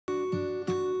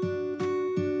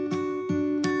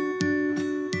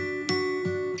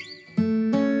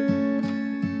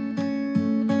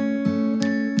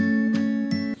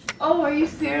Are you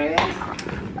serious?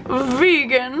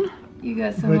 Vegan. You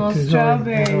got some little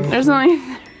strawberries. There's only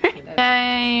 3.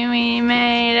 Hey, we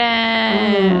made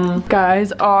it.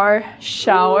 Guys, our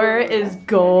shower is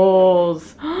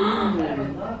goals.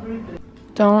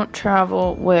 Don't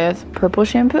travel with purple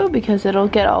shampoo because it'll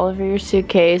get all over your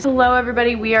suitcase. Hello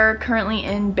everybody, we are currently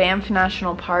in Banff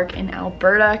National Park in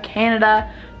Alberta,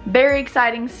 Canada. Very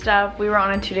exciting stuff. We were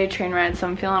on a 2-day train ride, so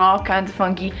I'm feeling all kinds of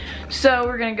funky. So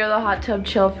we're gonna go to the hot tub,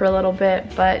 chill for a little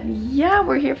bit, but yeah,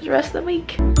 we're here for the rest of the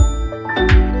week.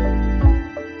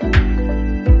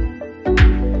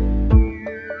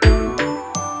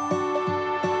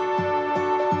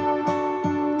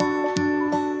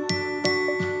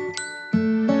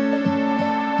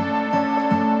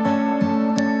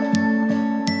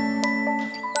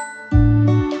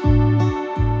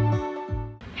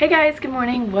 Hey guys, good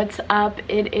morning. What's up?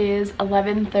 It is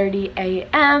 11:30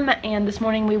 a.m. and this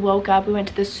morning we woke up. We went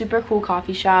to this super cool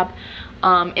coffee shop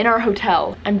in our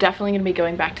hotel. I'm definitely gonna be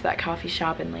going back to that coffee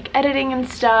shop and like editing and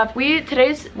stuff.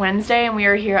 Today's Wednesday and we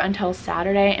are here until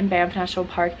Saturday in Banff National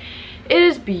Park. It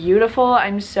is beautiful.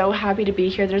 I'm so happy to be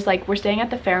here. We're staying at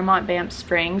the Fairmont Banff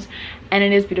Springs and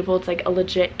it is beautiful. It's like a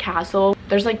legit castle.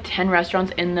 There's like 10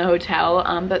 restaurants in the hotel.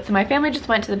 So my family just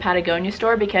went to the Patagonia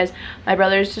store because my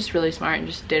brother is just really smart and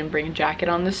just didn't bring a jacket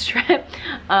on this trip.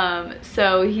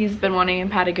 So he's been wanting in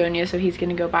Patagonia, so he's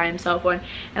gonna go buy himself one.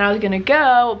 And I was gonna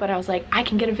go, but I was like, I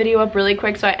can get a video up really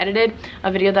quick. So I edited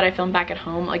a video that I filmed back at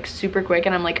home like super quick,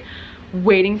 and I'm like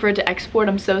waiting for it to export.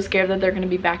 I'm so scared that they're gonna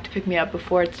be back to pick me up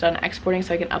before it's done exporting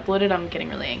so I can upload it. I'm getting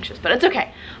really anxious, but it's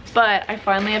okay. But I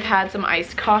finally have had some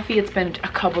iced coffee. It's been a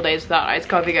couple days without iced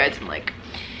coffee, guys. I'm like,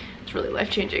 it's really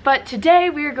life-changing. But today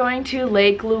we are going to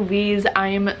Lake Louise. I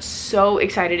am so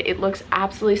excited. It looks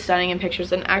absolutely stunning in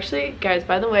pictures. And actually, guys,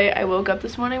 by the way, I woke up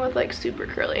this morning with like super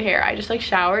curly hair. I just like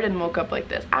showered and woke up like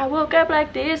this. I woke up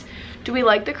like this. Do we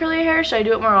like the curly hair? Should I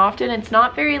do it more often? It's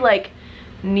not very like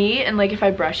neat, and like if I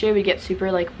brush it, we get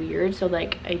super like weird, so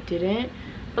like I didn't.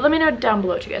 But let me know down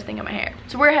below what you guys think of my hair.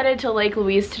 So we're headed to Lake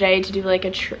Louise today to do like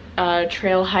a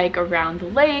trail hike around the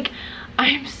lake.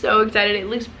 I'm so excited. It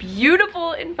looks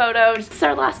beautiful in photos. This is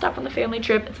our last stop on the family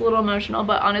trip. It's a little emotional,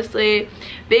 but honestly,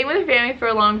 being with family for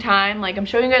a long time, like I'm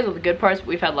showing you guys all the good parts, but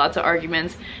we've had lots of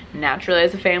arguments naturally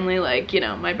as a family. Like, you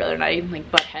know, my brother and I even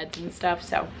like butt heads and stuff.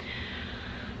 So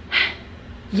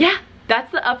yeah,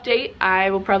 that's the update. I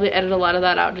will probably edit a lot of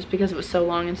that out just because it was so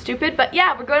long and stupid. But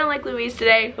yeah, we're going to Lake Louise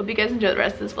today. Hope you guys enjoy the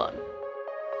rest of this vlog.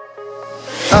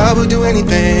 I would do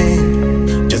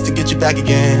anything just to get you back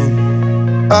again.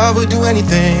 I would do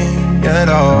anything at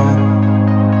all.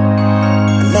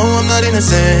 I know I'm not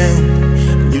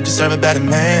innocent, you deserve a better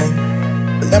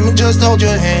man, but let me just hold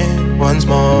your hand once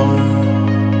more. Ooh,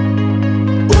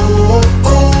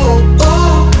 ooh,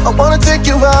 ooh, I wanna take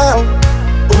you out.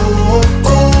 Ooh,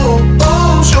 ooh,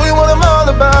 ooh, show you what I'm all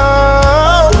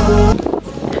about.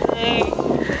 Hey,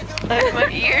 my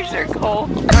ears are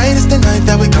cold. Tonight is the night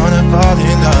that we're gonna fall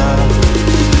in love.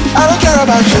 I don't care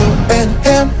about you and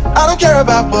him, I don't care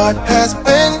about what has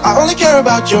been. I only care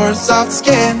about your soft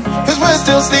skin, cause we're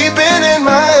still sleeping in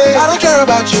my head. I don't care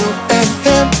about you and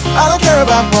him, I don't care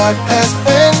about what has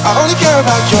been. I only care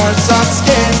about your soft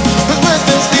skin, cause we're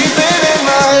still sleeping in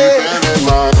my head.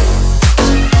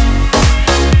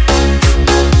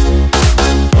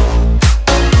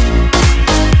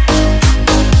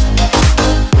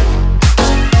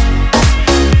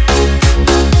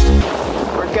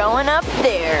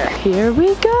 Here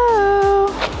we go.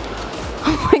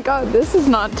 Oh my god, this is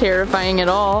not terrifying at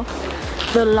all.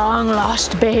 The long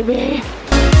lost baby.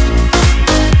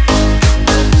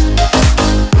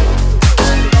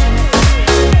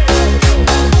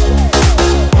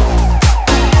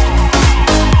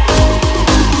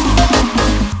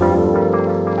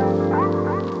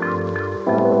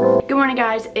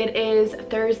 Guys, it is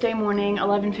Thursday morning,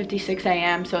 11:56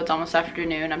 a.m. so it's almost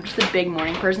afternoon. I'm just a big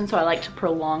morning person, so I like to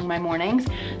prolong my mornings.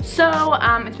 So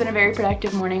it's been a very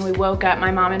productive morning. We woke up,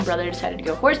 my mom and brother decided to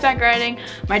go horseback riding.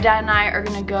 My dad and I are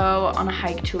gonna go on a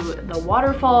hike to the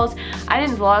waterfalls. I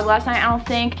didn't vlog last night, I don't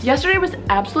think. Yesterday was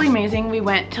absolutely amazing. We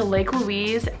went to Lake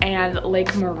Louise and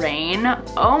Lake Moraine.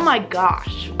 Oh my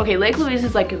gosh. Okay, Lake Louise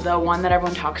is like the one that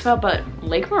everyone talks about, but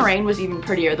Lake Moraine was even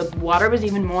prettier. The water was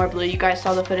even more blue. You guys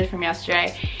saw the footage from yesterday.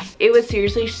 It was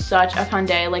seriously such a fun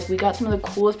day. Like, we got some of the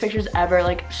coolest pictures ever.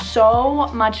 Like, so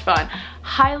much fun.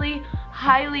 Highly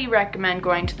recommend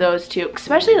going to those two,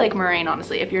 especially Lake Moraine,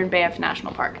 honestly, if you're in Banff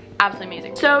National Park. absolutely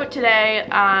amazing. So today,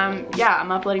 yeah,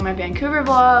 I'm uploading my Vancouver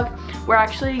vlog.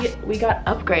 We got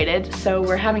upgraded, so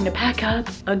we're having to pack up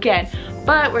again,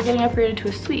 but we're getting upgraded to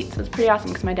a suite, so it's pretty awesome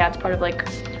because my dad's part of like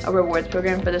a rewards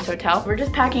program for this hotel. We're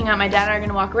just packing up. My dad and I are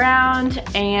gonna walk around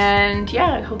and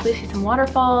yeah, hopefully see some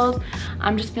waterfalls.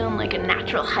 I'm just feeling like a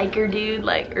natural hiker dude,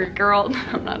 like, or girl.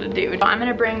 I'm not a dude. I'm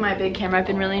gonna bring my big camera. I've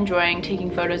been really enjoying taking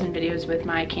photos and videos with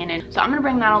my Canon, so I'm gonna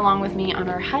bring that along with me on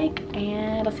our hike,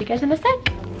 and I'll see you guys in a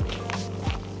sec.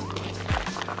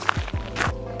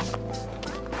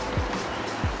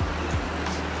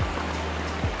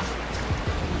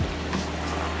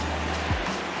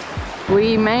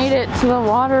 We made it to the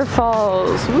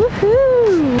waterfalls.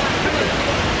 Woohoo!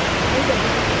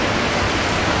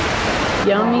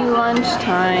 Yummy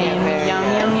lunchtime. Yum,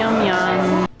 yum, yum,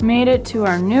 yum. Made it to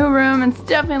our new room. It's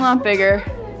definitely a lot bigger.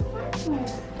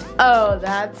 Oh,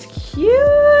 that's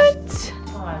cute.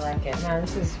 Oh, I like it. No,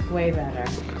 this is way better.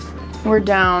 We're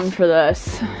down for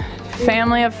this.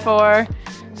 Family of 4,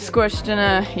 squished in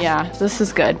a, yeah, this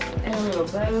is good. And a little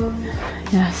bow.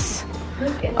 Yes.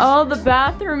 Oh, the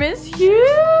bathroom is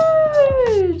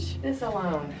huge. This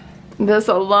alone. This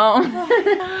alone.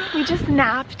 We just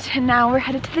napped and now we're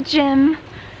headed to the gym.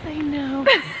 I know.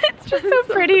 It's just so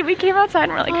pretty. We came outside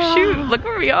and we're like, shoot, look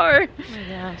where we are. Oh my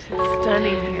gosh, it's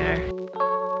stunning here.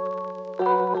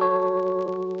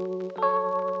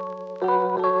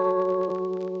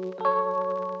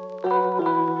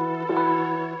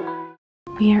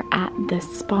 We are at the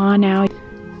spa now.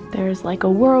 There's like a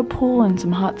whirlpool and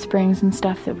some hot springs and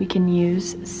stuff that we can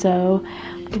use. So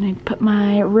I'm gonna put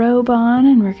my robe on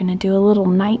and we're gonna do a little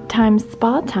nighttime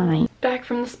spa time. Back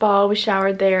from the spa, we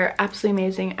showered there, absolutely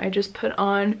amazing. I just put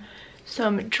on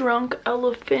some Drunk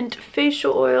Elephant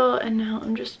facial oil and now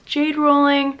I'm just jade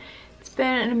rolling. It's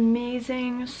been an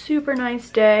amazing, super nice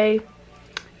day.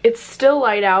 It's still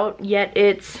light out, yet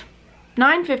it's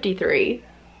 9:53.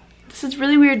 This is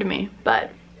really weird to me,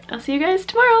 but I'll see you guys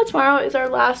tomorrow. Tomorrow is our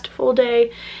last full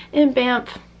day in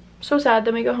Banff. So sad,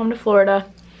 then we go home to Florida.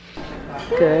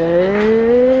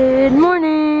 Good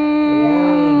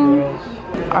morning.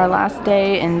 Our last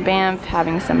day in Banff,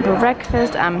 having some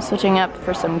breakfast. I'm switching up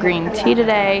for some green tea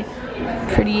today.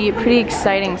 Pretty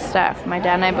exciting stuff. My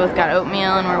dad and I both got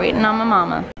oatmeal and we're waiting on my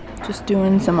mama. Just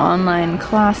doing some online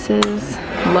classes.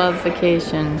 Love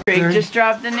vacation. Greg just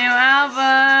dropped a new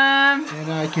album.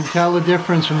 And I can tell the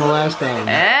difference from the last album.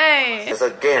 Hey! It's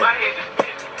again.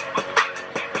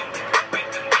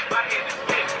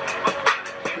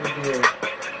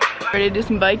 Ready to do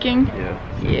some biking? Yeah.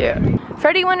 Yeah.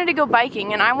 Freddie wanted to go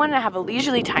biking and I wanted to have a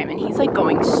leisurely time and he's like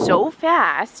going so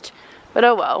fast. But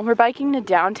oh well, we're biking to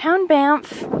downtown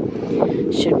Banff.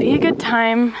 Should be a good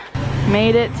time.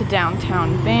 Made it to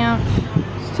downtown Banff.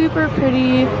 Super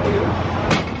pretty.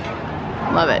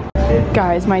 Love it.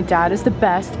 Guys, my dad is the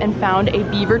best and found a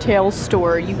beaver tail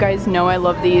store. You guys know I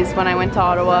love these when I went to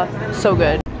Ottawa. So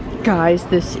good. Guys,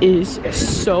 this is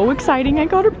so exciting. I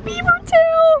got a beaver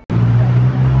tail.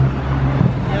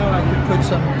 I could put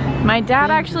some. My dad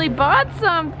actually bought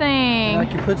something. I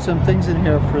could put some things in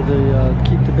here for the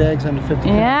keep the bags under 50 pounds.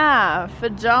 Yeah,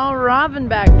 Fajal Robin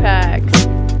backpacks.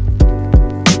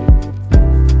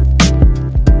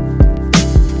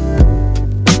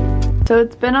 So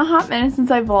it's been a hot minute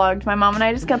since I vlogged. My mom and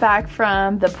I just got back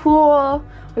from the pool.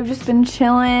 We've just been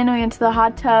chilling. We went to the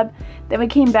hot tub. Then we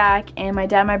came back and my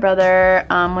dad and my brother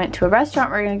went to a restaurant.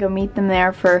 We're gonna go meet them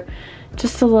there for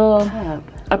just a little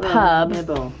pub.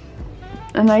 Nibble.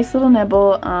 A nice little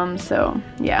nibble. So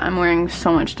yeah, I'm wearing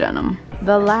so much denim.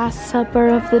 The last supper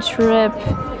of the trip.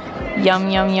 Yum,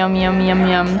 yum, yum, yum, yum,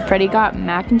 yum. Freddie got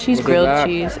mac and cheese, grilled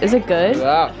cheese. Is it good?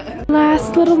 Yeah.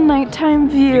 Last little nighttime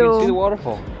view. You can see the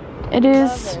waterfall. It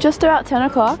is just about 10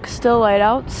 o'clock, still light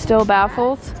out, still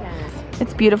baffled.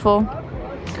 It's beautiful.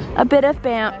 A bit of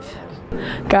Banff.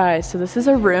 Guys, so this is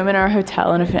a room in our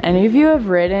hotel, and if any of you have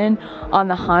ridden on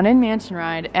the Haunted Mansion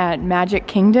ride at Magic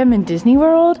Kingdom in Disney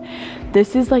World,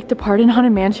 this is like the part in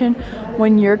Haunted Mansion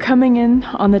when you're coming in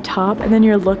on the top and then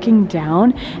you're looking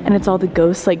down and it's all the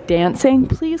ghosts like dancing.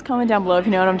 Please comment down below if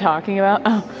you know what I'm talking about.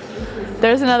 Oh,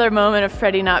 there's another moment of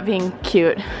Freddie not being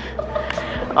cute.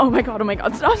 Oh my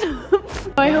god, stop.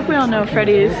 I hope we all know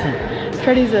Freddie's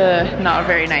not a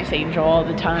very nice angel all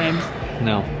the time.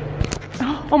 No.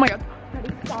 Oh my god.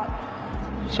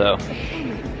 So,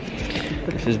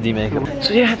 this is the makeup.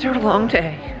 So yeah, it's been a long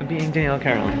day of being Danielle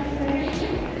Caroline.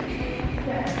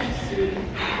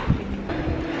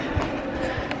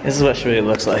 This is what she really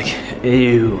looks like.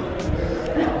 Ew.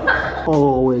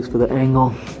 Always for the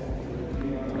angle.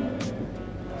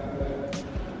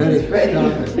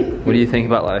 What do you think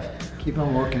about life? Keep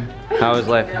on walking. How is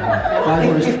life? 5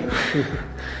 more.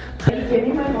 Give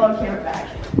me my vlog camera back.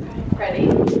 Ready?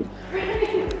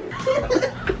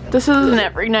 This is an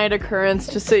every night occurrence,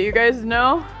 just so you guys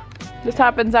know. This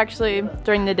happens actually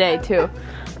during the day too.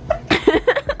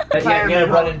 You gotta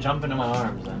run and jump into my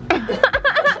arms then.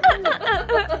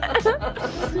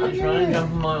 Just run and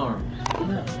jump in my arms.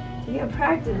 You gotta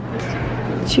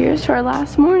practice. Cheers to our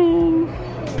last morning.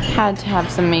 Had to have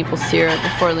some maple syrup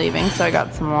before leaving, so I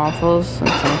got some waffles and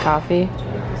some coffee.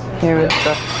 Here with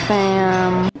the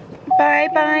fam. Bye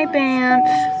bye, Banff.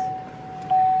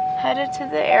 Headed to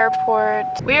the airport.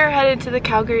 We are headed to the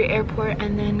Calgary airport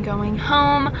and then going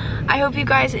home. I hope you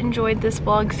guys enjoyed this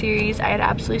vlog series. I had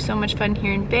absolutely so much fun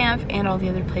here in Banff and all the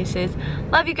other places.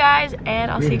 Love you guys,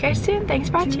 and I'll see you guys soon. Thanks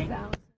for watching.